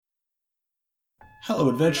Hello,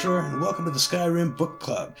 adventurer, and welcome to the Skyrim Book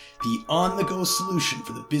Club, the on-the-go solution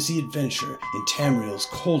for the busy adventure in Tamriel's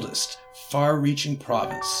coldest, far-reaching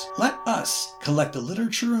province. Let us collect the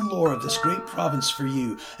literature and lore of this great province for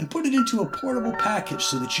you and put it into a portable package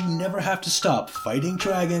so that you never have to stop fighting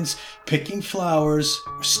dragons, picking flowers,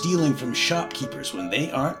 or stealing from shopkeepers when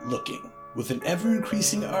they aren't looking. With an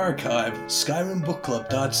ever-increasing archive,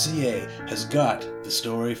 SkyrimBookClub.ca has got the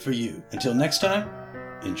story for you. Until next time,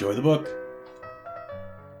 enjoy the book.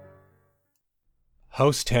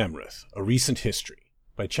 House Tamrith, A Recent History,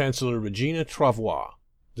 by Chancellor Regina Travois,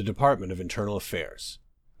 the Department of Internal Affairs.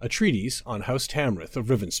 A treatise on House Tamrith of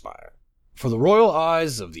Rivenspire. For the royal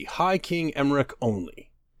eyes of the High King Emeric only.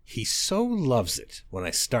 He so loves it when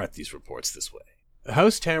I start these reports this way.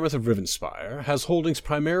 House Tamrith of Rivenspire has holdings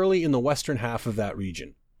primarily in the western half of that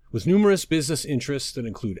region, with numerous business interests that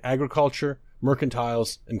include agriculture,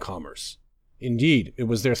 mercantiles, and commerce. Indeed, it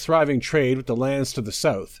was their thriving trade with the lands to the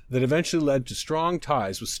south that eventually led to strong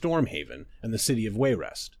ties with Stormhaven and the city of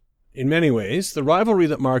Wayrest. In many ways, the rivalry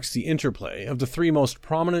that marks the interplay of the three most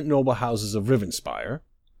prominent noble houses of Rivenspire,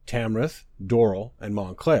 Tamrith, Dorrell, and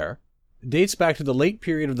Montclair, dates back to the late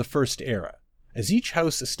period of the First Era, as each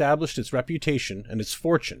house established its reputation and its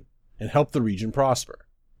fortune, and helped the region prosper.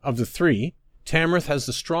 Of the three, Tamrith has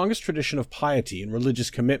the strongest tradition of piety and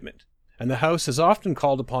religious commitment, and the house has often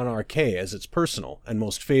called upon Arkay as its personal and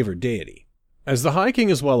most favored deity. As the High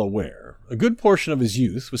King is well aware, a good portion of his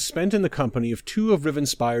youth was spent in the company of two of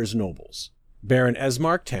Rivenspire's nobles, Baron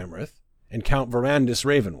Esmark Tamrith and Count Verandis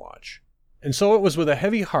Ravenwatch, and so it was with a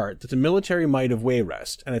heavy heart that the military might of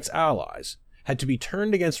Wayrest and its allies had to be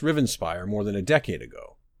turned against Rivenspire more than a decade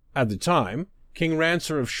ago. At the time, King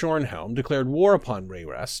Rancer of Shornhelm declared war upon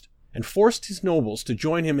Wayrest and forced his nobles to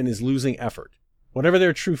join him in his losing effort. Whatever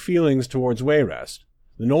their true feelings towards Wayrest,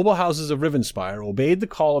 the noble houses of Rivenspire obeyed the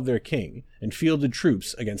call of their king and fielded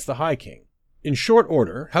troops against the High King. In short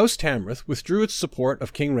order, House Tamrith withdrew its support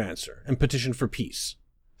of King Rancer and petitioned for peace.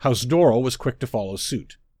 House Dorrell was quick to follow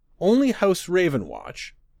suit. Only House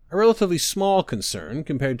Ravenwatch, a relatively small concern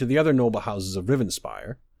compared to the other noble houses of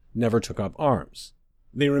Rivenspire, never took up arms.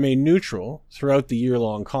 They remained neutral throughout the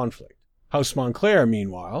year-long conflict. House Montclair,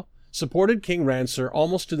 meanwhile, supported King Rancer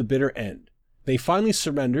almost to the bitter end. They finally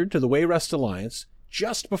surrendered to the Wayrest Alliance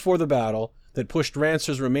just before the battle that pushed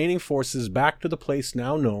Rancer's remaining forces back to the place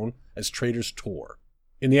now known as Traitor's Tor.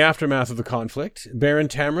 In the aftermath of the conflict, Baron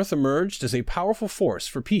Tamrith emerged as a powerful force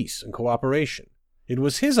for peace and cooperation. It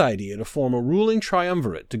was his idea to form a ruling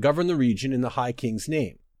triumvirate to govern the region in the High King's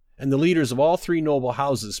name, and the leaders of all three noble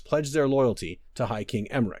houses pledged their loyalty to High King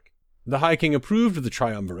Emeric. The High King approved of the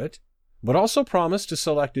triumvirate, but also promised to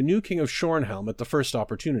select a new king of Shornhelm at the first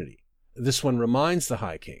opportunity. This one reminds the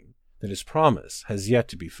High King that his promise has yet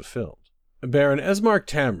to be fulfilled. Baron Esmark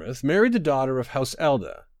Tamrith married the daughter of House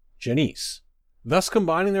Elda, Janice, thus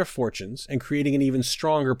combining their fortunes and creating an even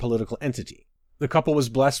stronger political entity. The couple was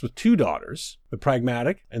blessed with two daughters, the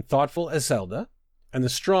pragmatic and thoughtful Eselda, and the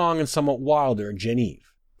strong and somewhat wilder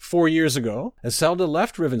Genevieve. 4 years ago, Eselda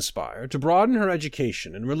left Rivenspire to broaden her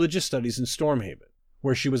education and religious studies in Stormhaven,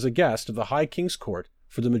 where she was a guest of the High King's court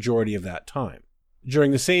for the majority of that time.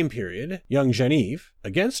 During the same period, young Genevieve,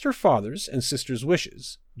 against her father's and sister's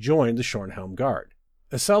wishes, joined the Shornhelm Guard.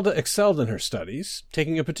 Eselda excelled in her studies,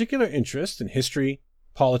 taking a particular interest in history,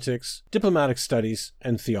 politics, diplomatic studies,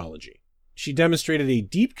 and theology. She demonstrated a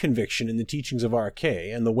deep conviction in the teachings of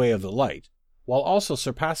Arkay and the Way of the Light, while also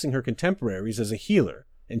surpassing her contemporaries as a healer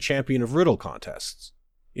and champion of riddle contests.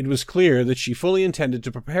 It was clear that she fully intended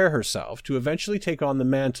to prepare herself to eventually take on the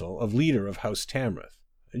mantle of leader of House Tamrith.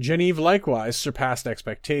 Genevieve likewise surpassed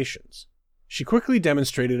expectations. She quickly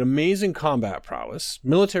demonstrated amazing combat prowess,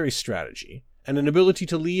 military strategy, and an ability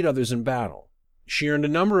to lead others in battle. She earned a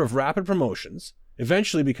number of rapid promotions,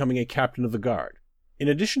 eventually becoming a captain of the guard. In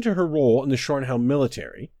addition to her role in the Shornhelm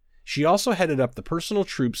military, she also headed up the personal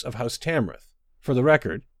troops of House Tamrith. For the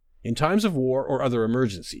record, in times of war or other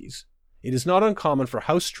emergencies, it is not uncommon for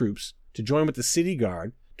house troops to join with the city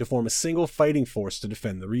guard to form a single fighting force to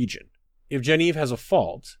defend the region. If Genevieve has a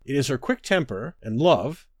fault, it is her quick temper and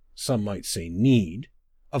love, some might say need,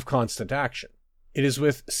 of constant action. It is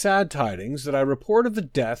with sad tidings that I report of the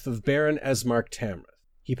death of Baron Esmark Tamrith.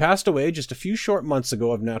 He passed away just a few short months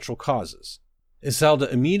ago of natural causes. Eselda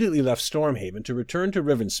immediately left Stormhaven to return to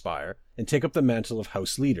Rivenspire and take up the mantle of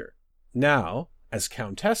house leader. Now, as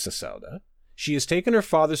Countess Eselda, she has taken her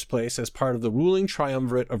father's place as part of the ruling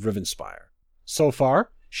triumvirate of Rivenspire. So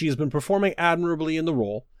far, she has been performing admirably in the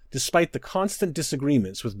role, despite the constant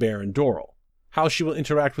disagreements with Baron Dorrell. How she will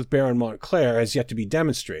interact with Baron Montclair has yet to be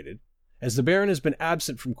demonstrated, as the Baron has been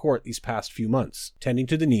absent from court these past few months, tending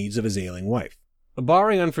to the needs of his ailing wife.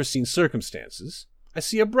 Barring unforeseen circumstances, I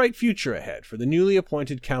see a bright future ahead for the newly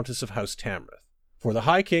appointed Countess of House Tamrith. For the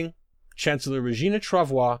High King, Chancellor Regina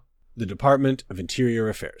Travois, the Department of Interior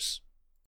Affairs.